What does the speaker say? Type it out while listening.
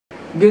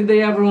Good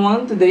day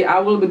everyone. Today I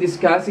will be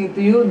discussing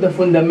to you the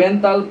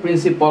fundamental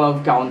principle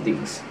of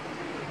countings.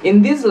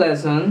 In this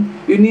lesson,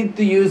 you need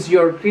to use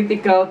your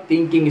critical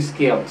thinking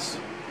skills.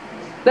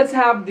 Let's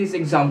have this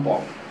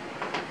example.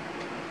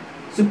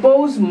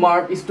 Suppose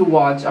Mark is to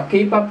watch a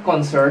K-pop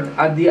concert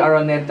at the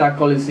Araneta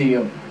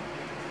Coliseum.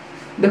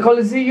 The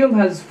Coliseum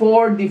has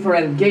 4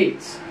 different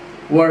gates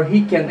where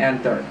he can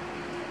enter.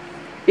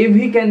 If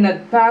he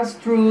cannot pass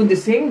through the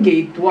same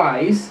gate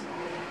twice,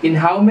 in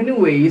how many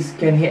ways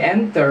can he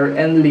enter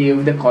and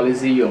leave the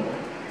Coliseum?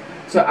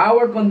 So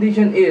our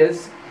condition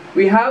is,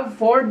 we have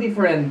 4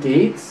 different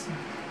gates.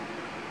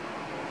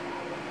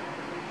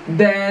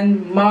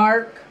 Then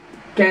Mark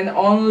can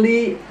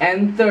only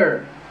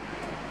enter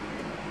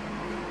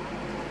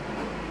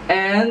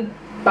and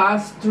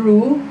pass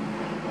through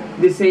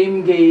the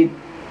same gate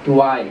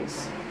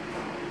twice.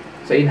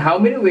 So in how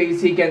many ways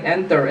he can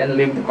enter and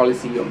leave the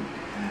Coliseum?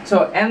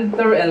 So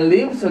enter and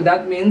leave, so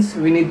that means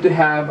we need to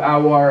have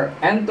our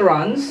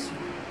entrance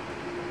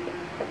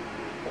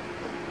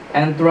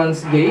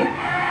gate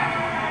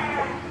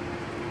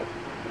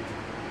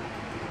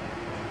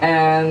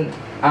and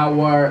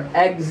our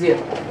exit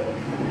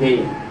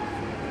gate.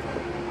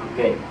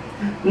 Okay,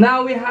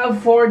 now we have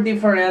 4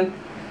 different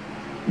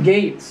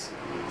gates.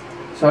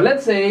 So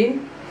let's say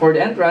for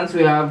the entrance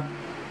we have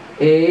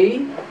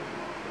A,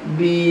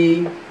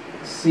 B,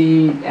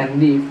 C, and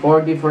D,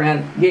 4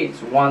 different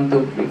gates. 1,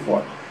 2, 3,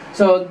 4.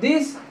 So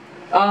this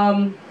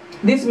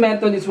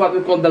method is what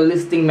we call the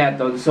listing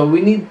method. So we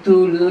need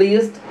to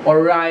list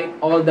or write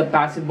all the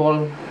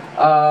possible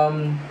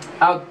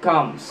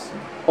outcomes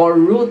or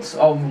routes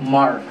of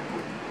Mark.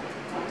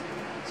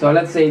 So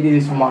let's say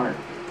this is Mark.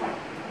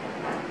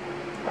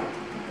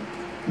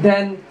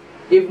 Then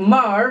if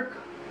Mark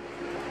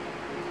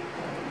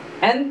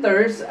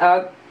enters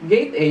at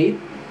gate 8,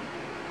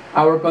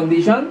 our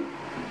condition,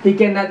 he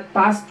cannot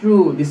pass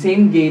through the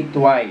same gate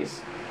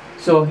twice.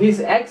 So his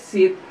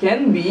exit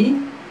can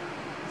be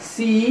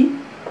C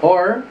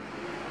or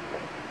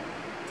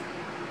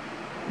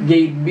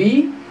gate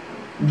B,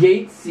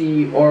 gate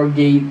C, or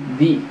gate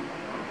D.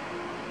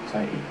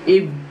 Sorry.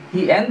 If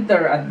he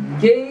enters at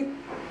gate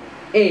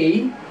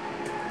A,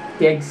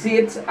 he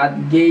exits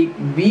at gate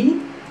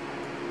B,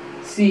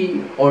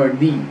 C, or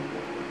D.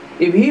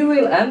 If he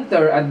will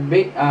enter at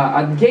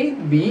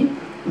gate B,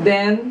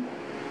 then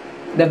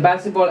the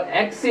possible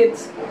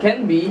exits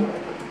can be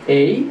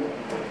A,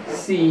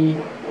 C,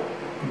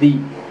 D.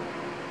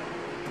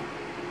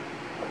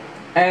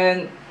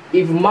 And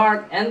if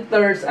Mark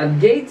enters at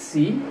gate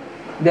C,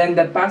 then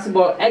the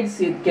possible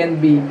exit can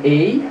be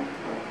A,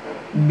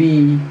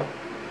 B,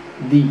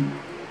 D.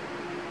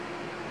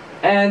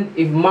 And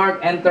if Mark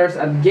enters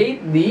at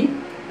gate D,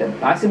 the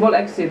possible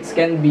exits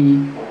can be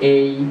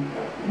A,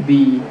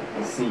 B,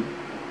 C.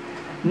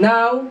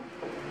 Now,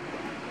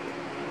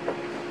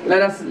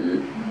 let us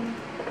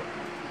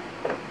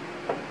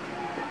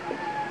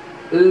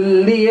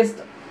list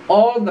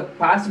all the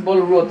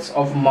possible routes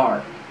of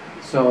Mark.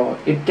 So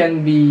it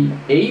can be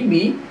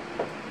AB,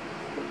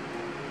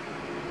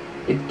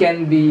 it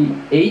can be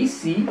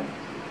AC,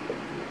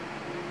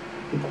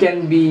 it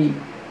can be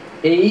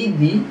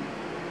AD,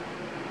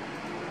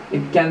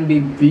 it can be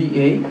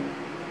BA,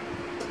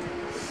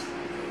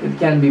 it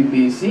can be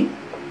BC,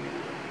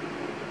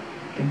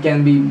 it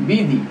can be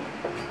BD,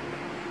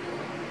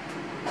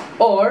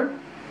 or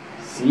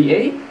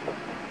CA,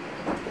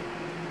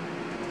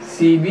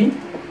 CB,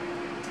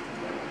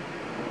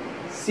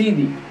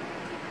 CD.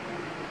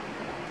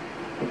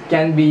 It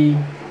can be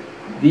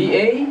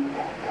DA,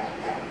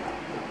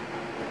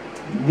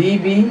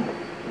 DB,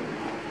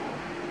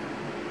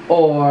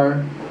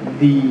 or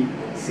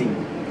DC.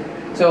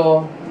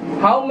 So,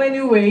 how many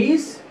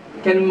ways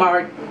can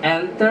Mark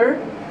enter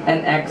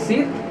and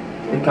exit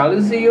the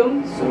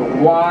Coliseum? So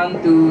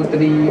 1, 2,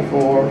 3,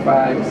 4,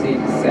 5, 6,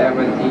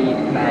 7,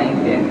 8, 9,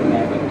 10,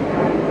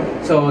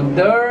 11. So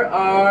there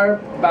are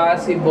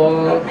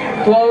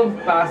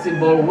 12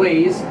 possible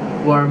ways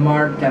where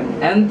Mark can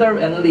enter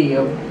and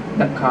leave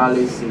the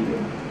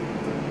Coliseum.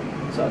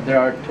 So there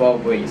are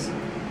 12 ways.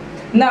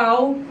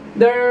 Now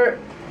there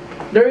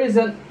is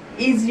an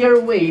easier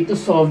way to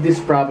solve this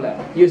problem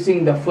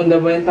using the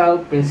fundamental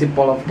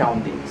principle of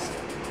countings.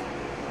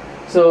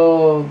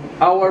 So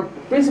our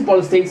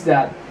principle states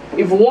that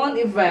if one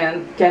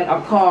event can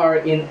occur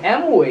in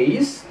m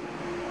ways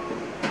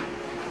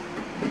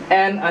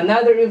and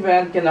another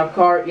event can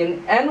occur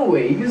in n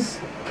ways,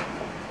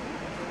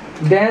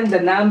 then the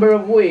number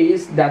of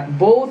ways that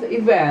both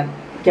events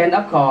can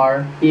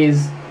occur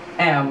is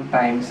m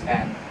times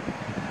n.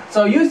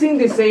 So using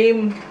the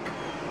same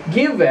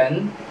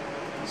given,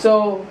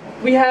 so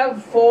we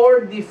have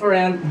 4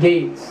 different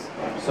gates.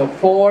 So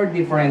 4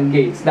 different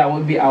gates, that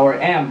would be our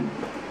m.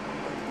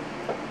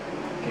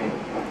 Okay.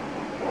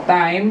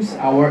 Times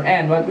our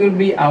n. What will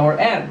be our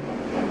n?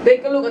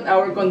 Take a look at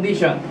our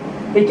condition.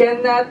 He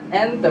cannot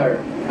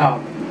enter.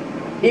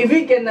 If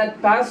he cannot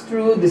pass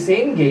through the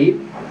same gate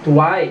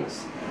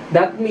twice,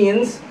 that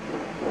means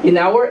in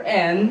our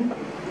n,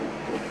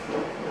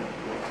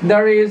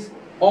 there is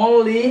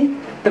only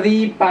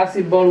three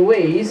possible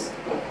ways,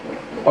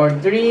 or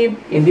three,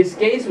 in this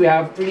case, we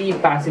have three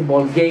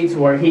possible gates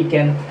where he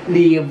can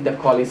leave the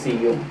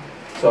Colosseum.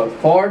 So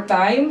 4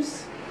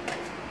 times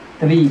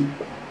 3.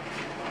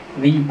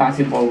 3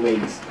 possible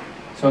ways.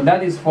 So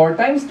that is 4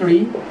 times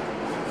 3.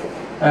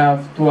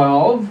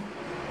 12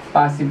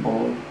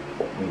 possible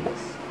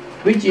ways.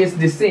 Which is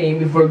the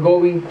same if we're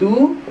going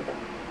to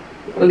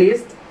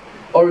list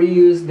or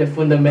use the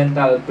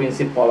fundamental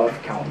principle of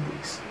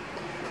countings.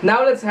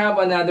 Now let's have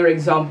another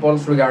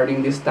examples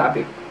regarding this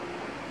topic.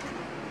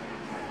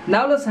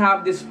 Now let's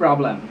have this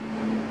problem.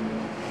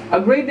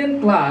 A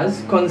gradient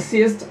class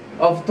consists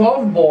of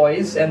 12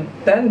 boys and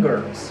 10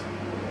 girls.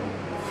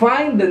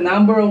 Find the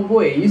number of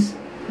ways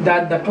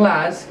that the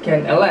class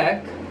can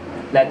elect,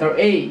 letter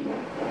A,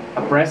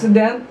 a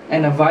president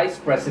and a vice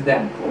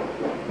president,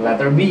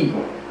 letter B,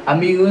 a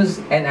muse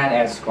and an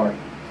escort.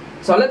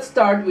 So let's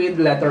start with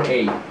letter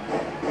A.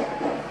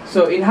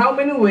 So in how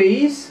many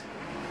ways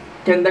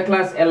can the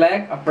class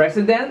elect a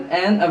president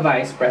and a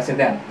vice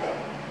president?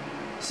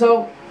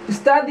 So to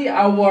study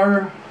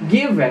our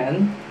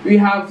given, we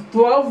have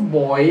 12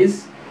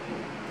 boys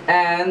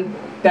and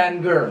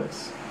 10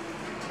 girls.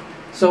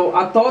 So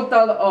a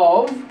total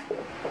of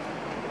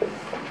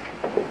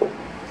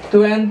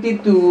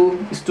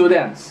 22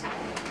 students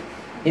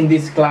in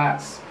this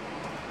class.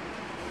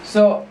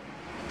 So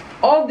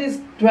all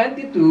these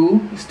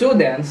 22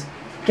 students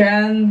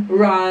can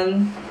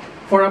run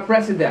for a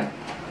president.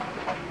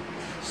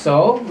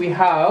 So we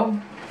have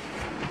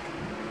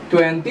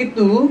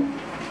 22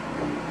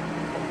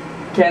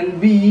 can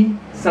be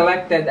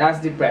selected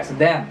as the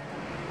president,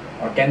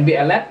 or can be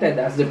elected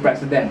as the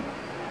president,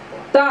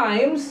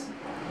 times,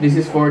 this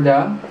is for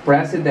the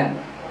president.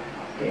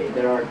 Okay,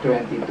 there are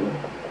 22.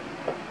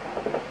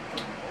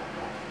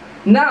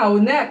 Now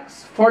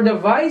next, for the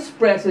vice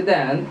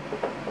president,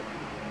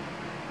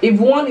 if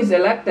one is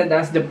elected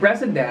as the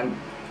president,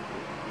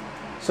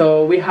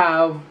 so we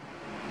have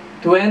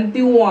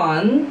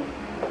 21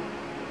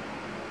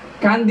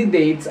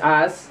 candidates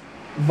as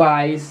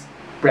vice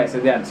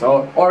presidents,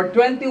 or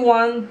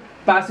 21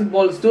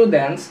 possible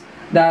students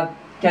that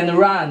can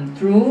run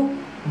through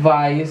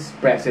vice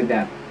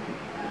president.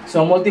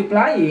 So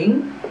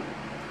multiplying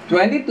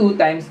 22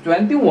 times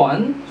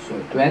 21,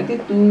 so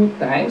 22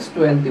 times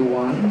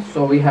 21,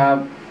 so we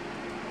have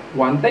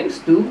 1 times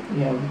 2,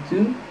 we have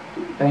 2,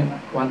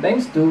 1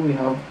 times 2, we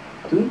have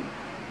 2,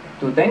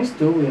 2 times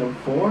 2, we have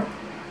 4,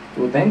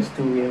 2 times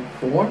 2, we have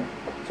 4,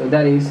 so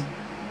that is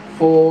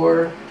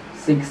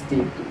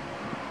 462.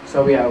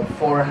 So we have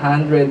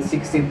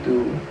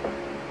 462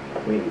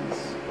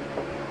 ways.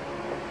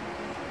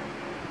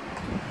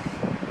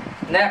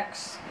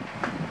 Next,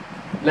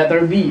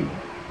 letter B.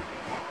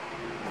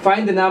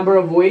 Find the number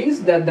of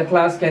ways that the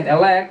class can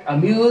elect a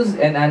muse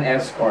and an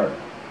escort.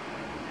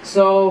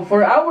 So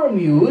for our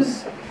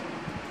muse,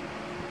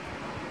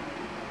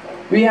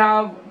 we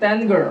have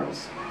 10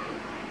 girls.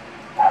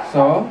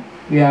 So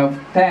we have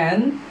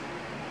 10.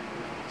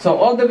 So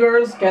all the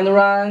girls can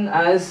run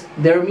as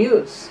their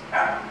muse.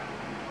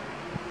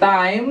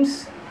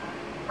 Times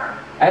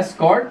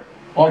escort,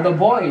 all the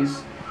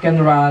boys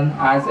can run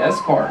as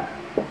escort.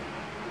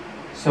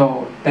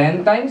 So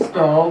 10 times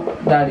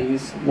 12, that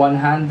is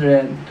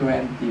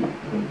 120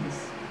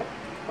 ways.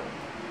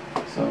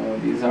 So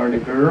these are the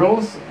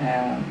girls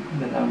and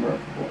the number of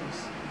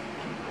boys.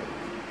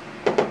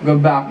 Go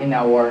back in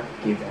our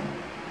given.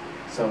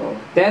 So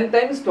 10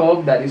 times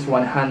 12, that is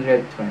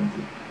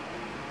 120.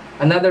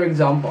 Another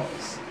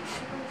examples.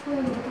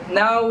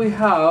 Now we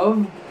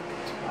have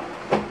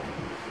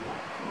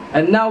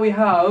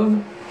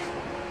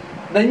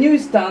the new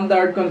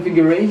standard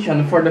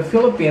configuration for the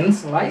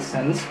Philippines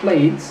license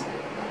plates.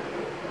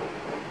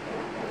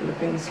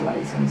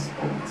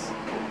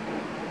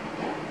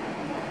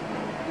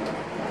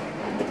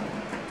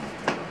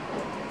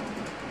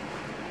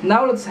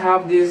 Now let's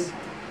have this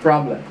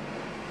problem.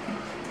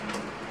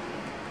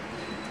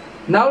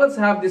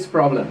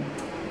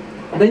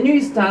 The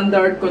new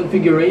standard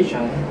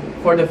configuration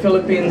for the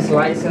Philippines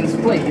license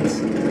plates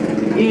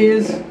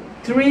is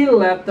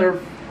 3-letter.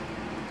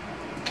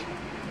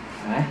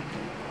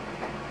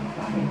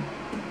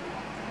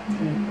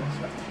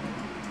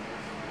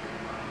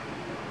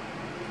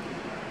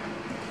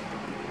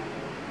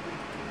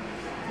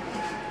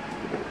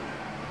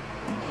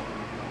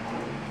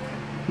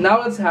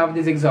 Now let's have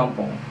this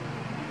example.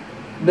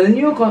 The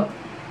new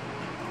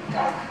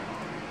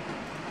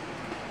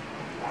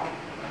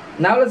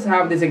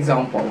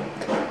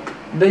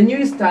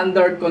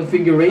standard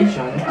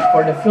configuration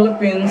for the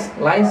Philippines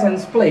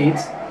license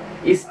plates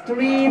is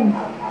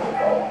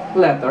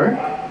 3-letter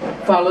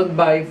followed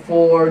by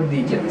 4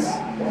 digits.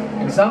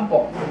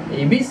 Example,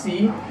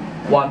 ABC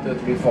 1, 2,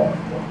 3, 4.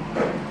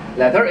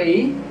 Letter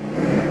A.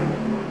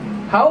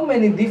 How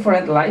many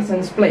different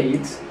license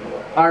plates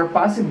are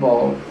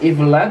possible if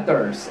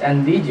letters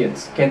and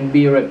digits can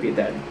be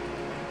repeated?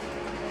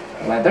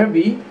 Letter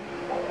B.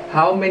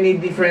 How many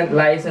different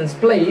license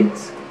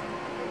plates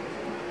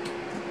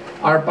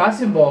are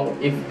possible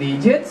if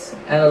digits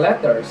and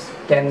letters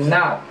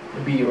cannot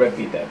be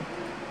repeated?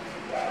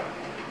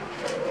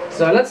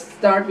 So let's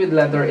start with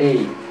letter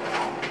A.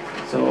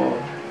 So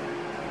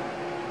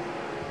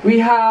we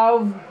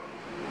have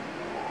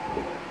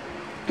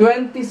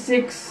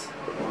 26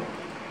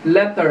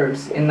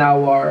 letters in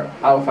our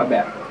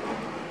alphabet,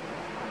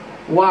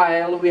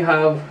 while we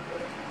have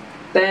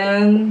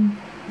 10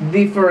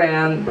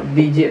 different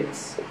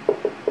digits.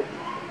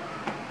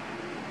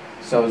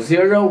 So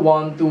 0,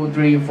 1, 2,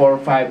 3, 4,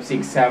 5,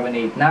 6, 7,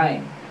 8,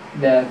 9.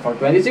 Then for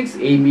 26,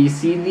 A, B,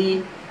 C,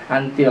 D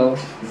until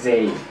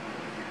Z.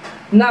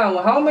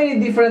 Now, how many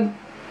different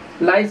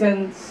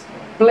license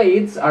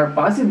plates are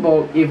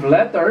possible if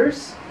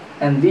letters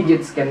and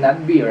digits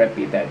cannot be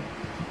repeated?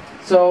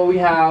 So we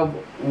have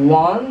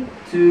 1,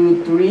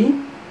 2, 3.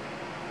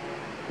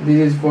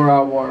 This is for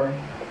our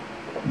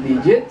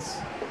digits.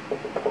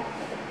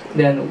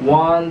 Then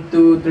 1,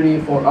 2, 3,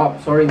 4. Oh,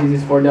 sorry, this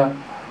is for the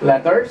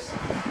letters.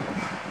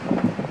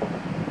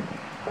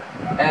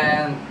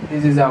 And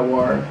this is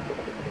our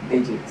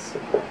digits.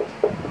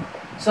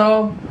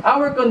 So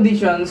our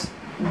conditions,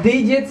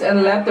 digits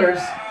and letters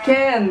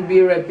can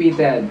be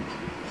repeated.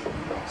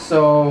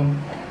 So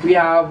we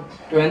have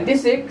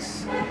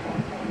 26.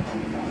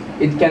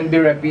 It can be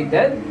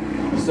repeated.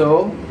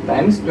 So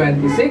times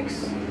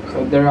 26.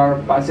 So there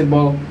are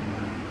possible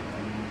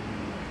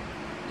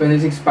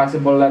 26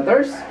 possible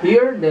letters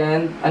here,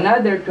 then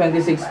another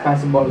 26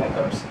 possible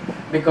letters,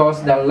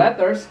 because the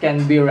letters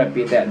can be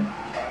repeated.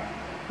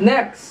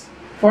 Next,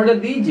 for the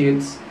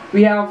digits,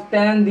 we have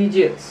 10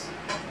 digits.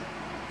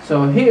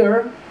 So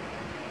here,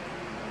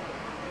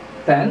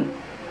 10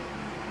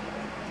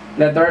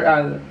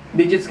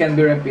 digits can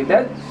be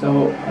repeated.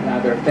 So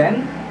another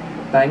 10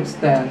 times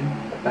 10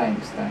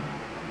 times 10.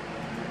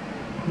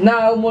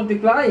 Now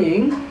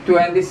multiplying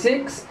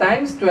 26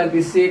 times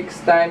 26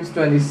 times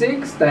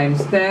 26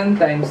 times 10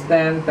 times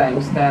 10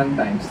 times 10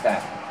 times 10.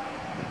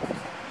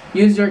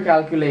 Use your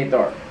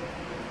calculator.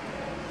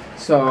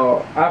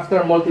 So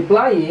after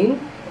multiplying,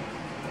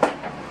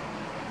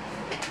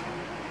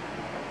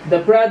 the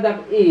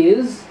product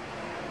is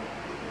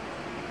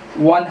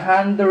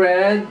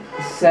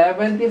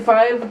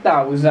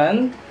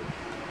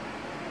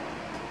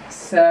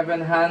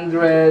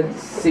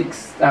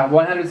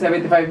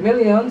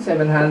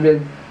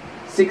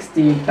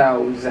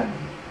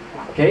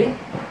Okay?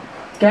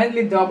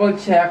 Kindly double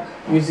check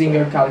using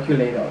your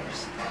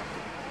calculators.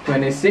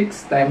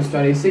 26 times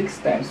 26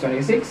 times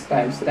 26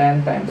 times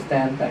 10 times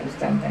 10 times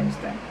 10 times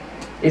 10.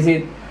 Is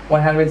it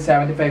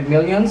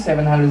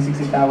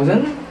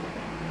 175,760,000?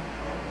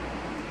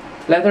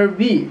 Letter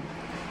B.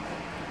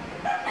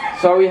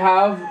 So we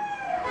have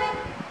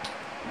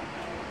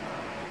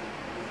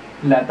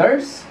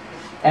letters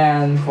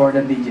and for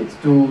the digits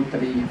 2,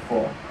 3,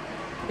 4.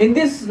 In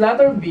this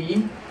letter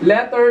B,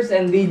 letters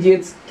and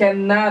digits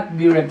cannot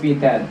be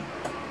repeated.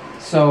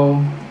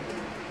 So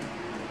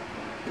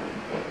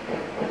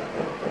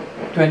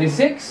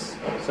 26.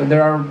 So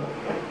there are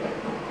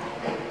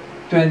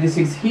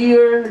 26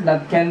 here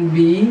that can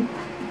be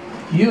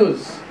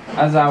used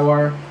as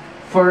our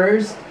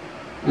first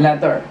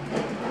letter.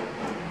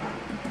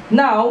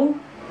 Now,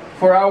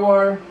 for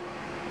our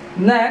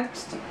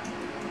next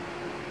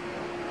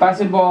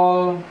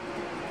possible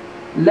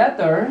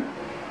letter,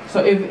 so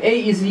if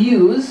A is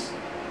used,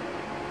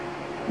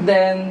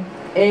 then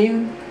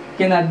A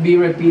cannot be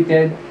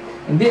repeated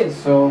in this.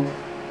 So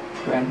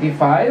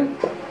 25.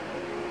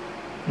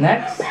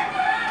 Next,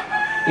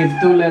 if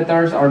two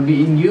letters are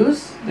being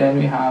used, then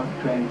we have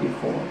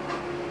 24.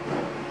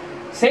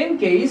 Same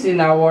case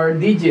in our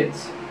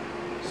digits.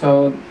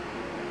 So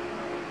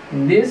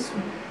in this,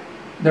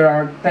 there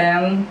are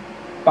 10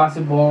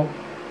 possible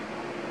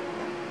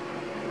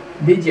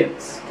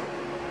digits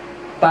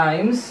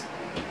times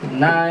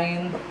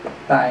 9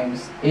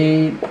 times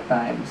 8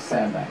 times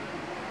 7.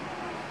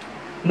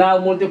 Now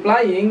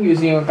multiplying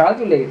using a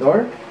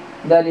calculator,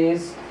 that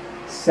is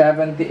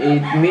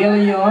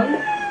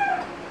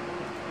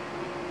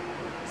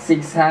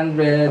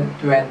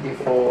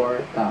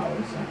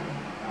 78,624,000.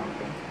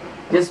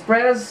 Just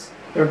press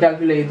your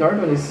calculator.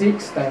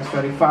 26 times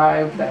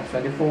 25 times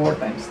 24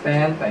 times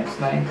 10 times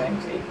 9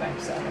 times 8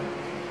 times 7.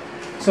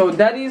 So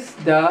that is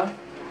the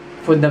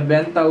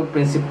fundamental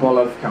principle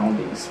of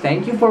counting.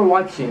 Thank you for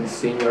watching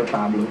Senior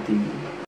Pablo TV.